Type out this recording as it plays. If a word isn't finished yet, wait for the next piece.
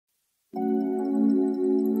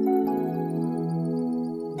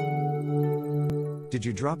Did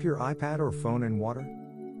you drop your iPad or phone in water?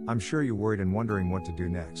 I'm sure you're worried and wondering what to do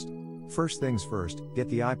next. First things first, get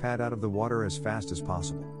the iPad out of the water as fast as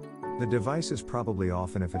possible. The device is probably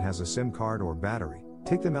off, and if it has a SIM card or battery,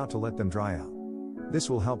 take them out to let them dry out. This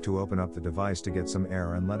will help to open up the device to get some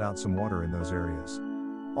air and let out some water in those areas.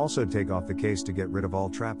 Also, take off the case to get rid of all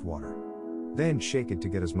trapped water. Then shake it to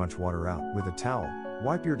get as much water out. With a towel,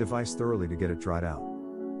 wipe your device thoroughly to get it dried out.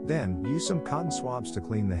 Then, use some cotton swabs to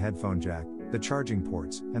clean the headphone jack, the charging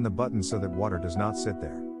ports, and the buttons so that water does not sit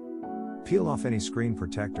there. Peel off any screen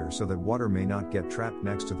protector so that water may not get trapped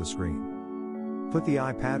next to the screen. Put the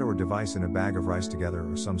iPad or device in a bag of rice together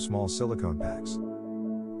or some small silicone packs.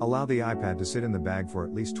 Allow the iPad to sit in the bag for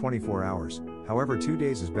at least 24 hours, however 2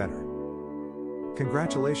 days is better.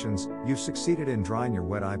 Congratulations, you've succeeded in drying your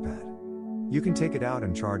wet iPad. You can take it out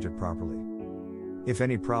and charge it properly. If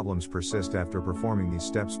any problems persist after performing these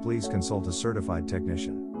steps, please consult a certified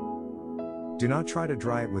technician. Do not try to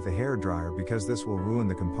dry it with a hairdryer because this will ruin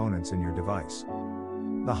the components in your device.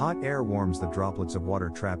 The hot air warms the droplets of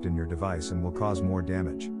water trapped in your device and will cause more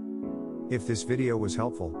damage. If this video was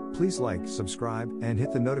helpful, please like, subscribe, and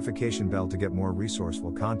hit the notification bell to get more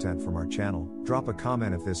resourceful content from our channel. Drop a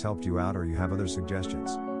comment if this helped you out or you have other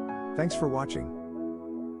suggestions. Thanks for watching.